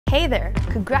Hey there!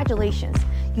 Congratulations!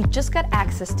 You just got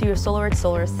access to your SolarEdge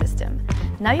solar system.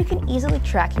 Now you can easily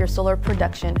track your solar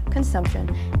production,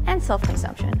 consumption, and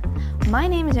self-consumption. My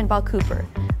name is Inbal Cooper.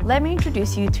 Let me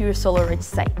introduce you to your SolarEdge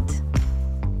site.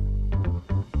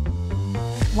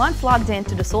 Once logged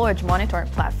into the SolarEdge monitoring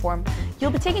platform,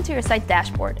 you'll be taken to your site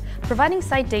dashboard, providing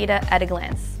site data at a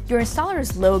glance. Your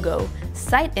installer's logo,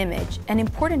 site image, and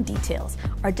important details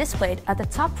are displayed at the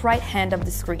top right hand of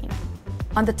the screen.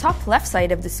 On the top left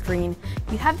side of the screen,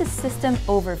 you have the system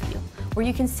overview, where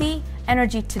you can see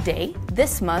energy today,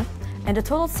 this month, and the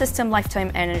total system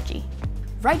lifetime energy.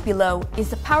 Right below is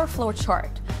the power flow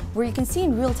chart, where you can see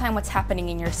in real time what's happening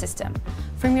in your system,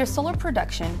 from your solar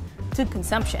production to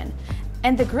consumption,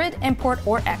 and the grid import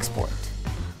or export.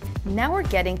 Now we're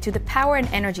getting to the power and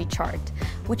energy chart,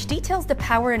 which details the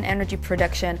power and energy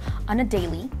production on a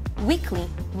daily, weekly,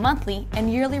 monthly,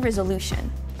 and yearly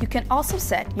resolution. You can also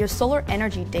set your solar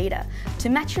energy data to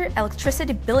match your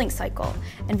electricity billing cycle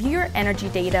and view your energy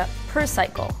data per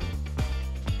cycle.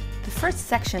 The first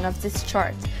section of this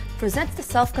chart presents the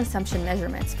self-consumption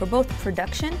measurements for both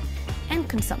production and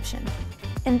consumption.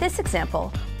 In this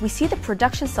example, we see the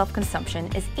production self-consumption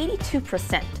is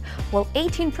 82%, while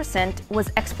 18%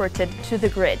 was exported to the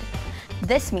grid.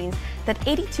 This means that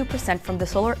 82% from the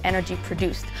solar energy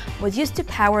produced was used to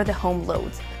power the home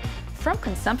loads. From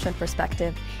consumption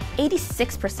perspective,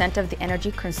 86% of the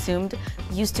energy consumed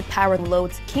used to power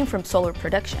loads came from solar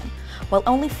production, while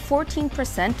only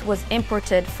 14% was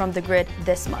imported from the grid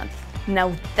this month.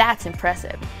 Now that's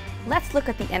impressive. Let's look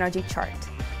at the energy chart.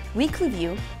 Weekly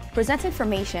view presents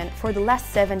information for the last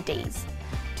 7 days.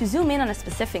 To zoom in on a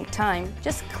specific time,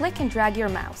 just click and drag your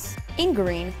mouse. In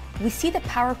green, we see the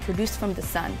power produced from the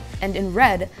sun, and in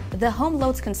red, the home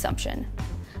load's consumption.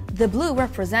 The blue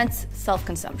represents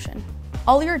self-consumption.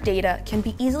 All your data can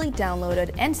be easily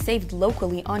downloaded and saved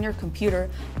locally on your computer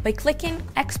by clicking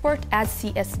Export as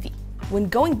CSV. When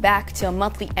going back to a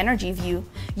monthly energy view,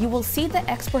 you will see the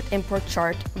export-import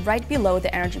chart right below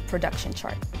the energy production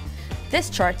chart. This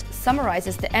chart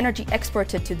summarizes the energy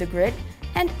exported to the grid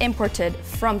and imported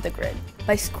from the grid.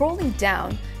 By scrolling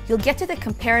down, you'll get to the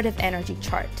comparative energy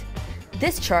chart.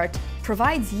 This chart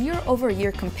provides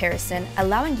year-over-year comparison,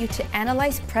 allowing you to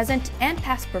analyze present and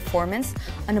past performance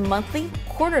on a monthly,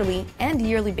 quarterly, and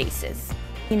yearly basis.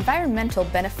 The environmental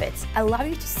benefits allow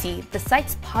you to see the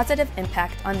site's positive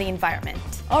impact on the environment.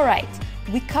 Alright,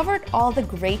 we covered all the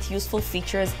great useful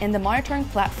features in the monitoring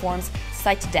platform's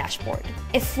site dashboard.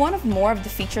 If one or more of the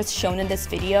features shown in this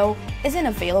video isn't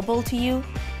available to you,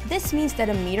 this means that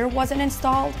a meter wasn't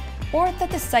installed or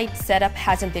that the site setup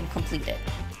hasn't been completed.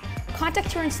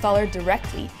 Contact your installer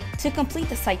directly to complete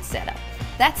the site setup.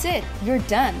 That's it, you're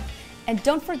done. And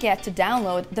don't forget to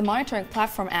download the monitoring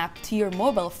platform app to your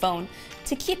mobile phone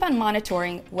to keep on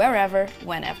monitoring wherever,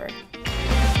 whenever.